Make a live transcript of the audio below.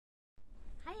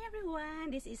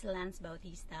everyone, this is Lanz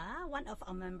Bautista, one of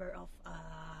a member of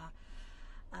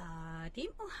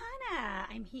Team Ohana.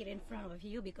 I'm here in front of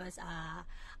you because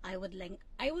I would like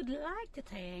to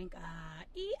thank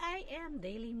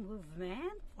EIMDAILY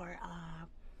movement for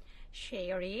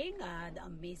sharing the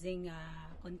amazing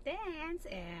contents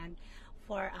and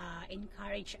for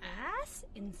encourage us,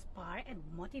 inspire and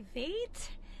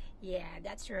motivate. Yeah,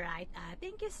 that's right.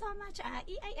 Thank you so much,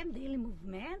 EIMDAILY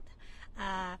movement.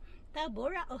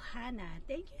 Tabora Ohana.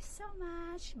 Thank you so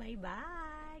much.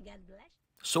 Bye-bye. God bless.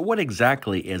 So what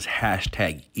exactly is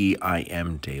hashtag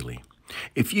EIMDAILY?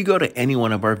 If you go to any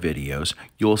one of our videos,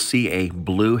 you'll see a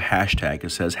blue hashtag that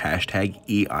says hashtag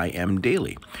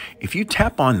EIMDAILY. If you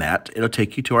tap on that, it'll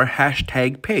take you to our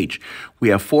hashtag page. We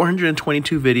have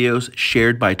 422 videos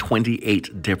shared by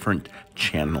 28 different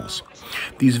channels.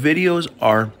 These videos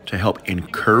are to help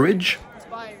encourage,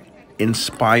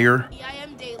 inspire,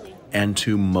 and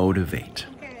to motivate.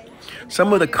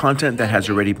 Some of the content that has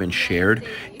already been shared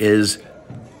is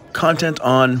content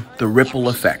on the ripple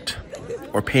effect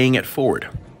or paying it forward.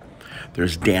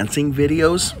 There's dancing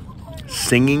videos,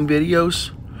 singing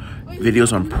videos,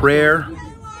 videos on prayer,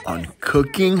 on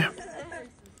cooking,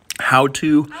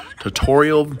 how-to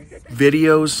tutorial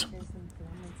videos,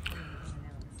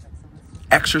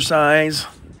 exercise,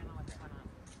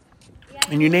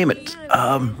 and you name it.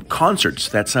 Concerts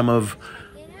that some of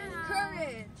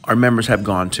our members have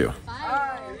gone to.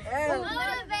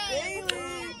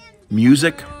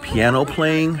 Music, piano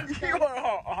playing,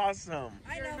 awesome.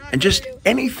 and just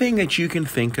anything that you can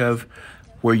think of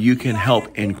where you can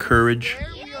help encourage,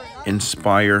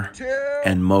 inspire,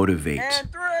 and motivate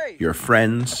your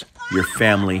friends, your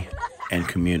family, and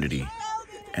community,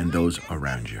 and those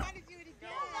around you.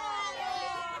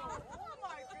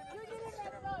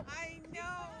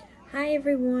 Hi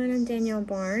everyone, I'm Danielle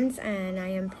Barnes and I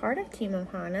am part of Team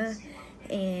Ohana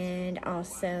and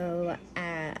also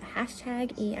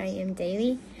hashtag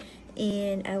EIMDAILY,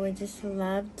 and I would just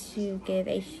love to give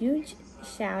a huge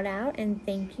shout out and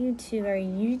thank you to our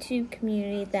YouTube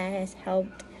community that has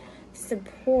helped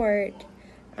support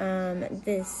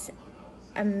this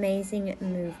amazing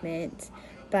movement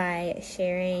by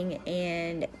sharing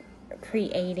and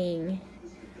creating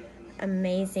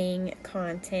amazing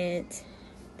content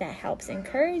that helps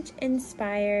encourage,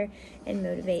 inspire, and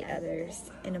motivate others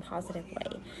in a positive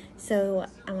way. So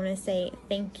I want to say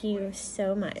thank you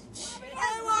so much.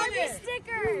 I want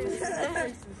stickers.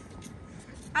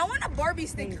 I want a Barbie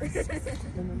sticker.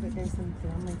 Remember, there's some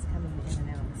families coming in and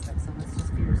out and stuff, so let's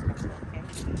just be respectful, okay? I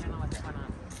don't know what's going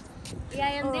on.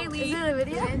 EIMDAILY. Is it a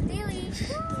video? EIMDAILY.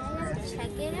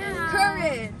 Check it out.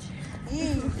 Courage.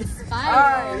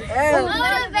 Inspire.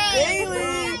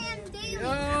 Motivate. You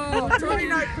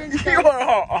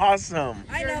are awesome.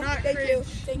 I know. Thank you.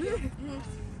 Thank you.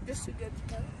 Just a good.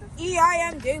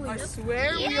 EIMDAILY. I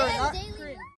swear we are not.